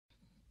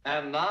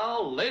And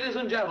now, ladies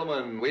and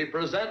gentlemen, we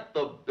present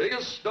the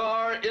biggest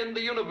star in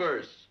the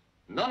universe,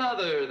 none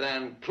other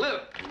than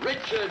Cliff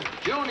Richard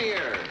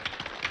Jr.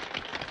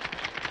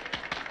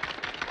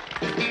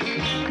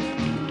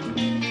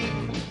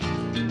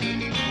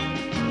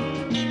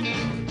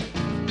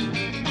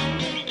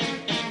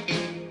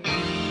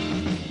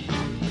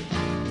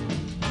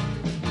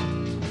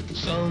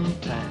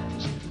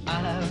 Sometimes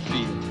I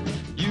feel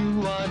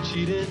you are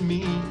cheating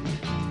me,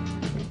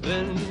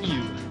 then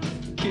you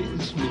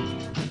kiss me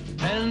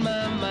and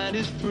my mind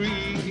is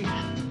free.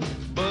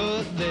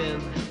 But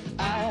then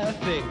I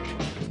think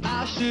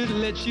I should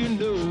let you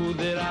know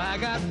that I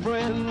got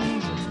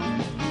friends.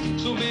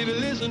 So baby,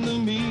 listen to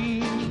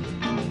me.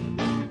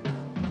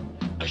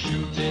 A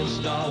shooting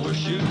star will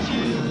shoot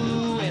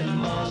you and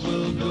Mars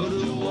will go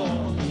to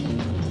war.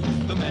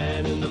 The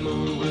man in the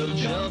moon will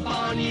jump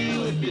on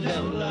you if you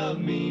don't love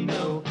me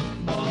no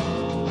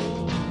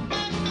more.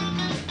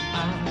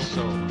 I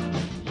saw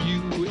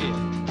you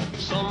in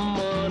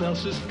someone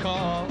else's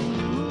car.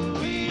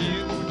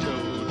 You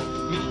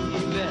told me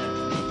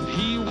that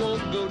he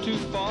won't go too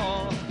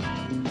far.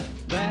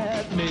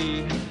 That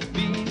may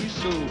be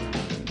so,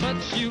 but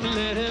you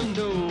let him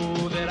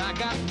know that I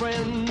got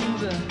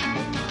friends.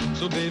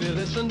 So baby,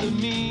 listen to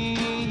me.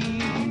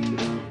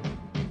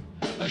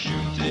 A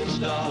shooting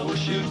star will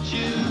shoot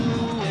you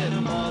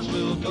and Mars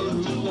will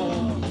go to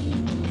war.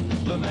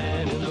 The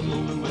man in the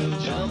moon will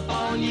jump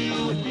on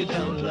you if you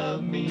don't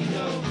love me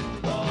no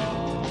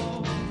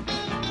more.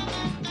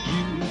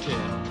 You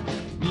tell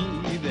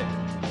me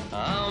that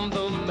I'm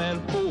the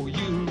man for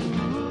you,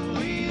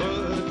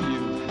 but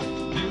you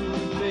do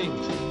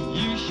things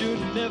you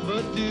should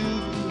never do.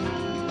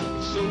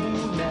 So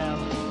now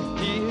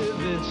hear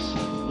this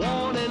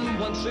warning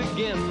once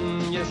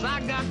again. Yes,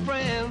 I got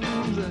friends.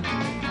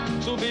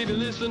 So baby,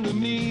 listen to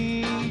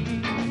me.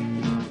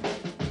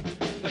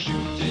 A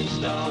shooting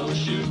star will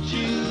shoot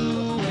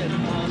you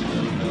and Mars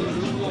will go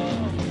to war.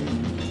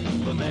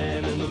 The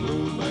man in the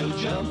moon will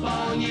jump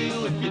on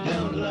you if you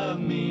don't love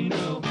me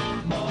no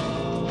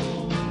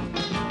more.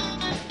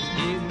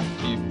 If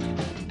you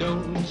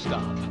don't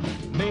stop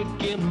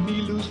making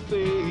me lose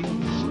faith,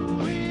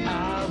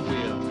 I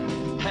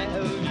will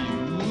have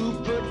you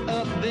put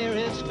up there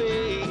in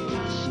space.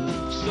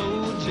 So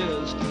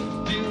just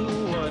do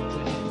what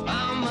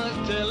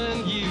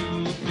telling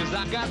you, 'cause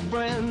I got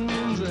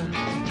friends.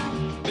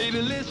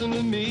 Baby, listen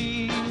to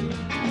me.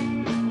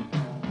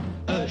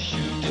 A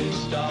shooting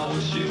star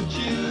will shoot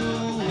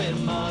you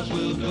and Mars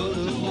will go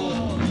to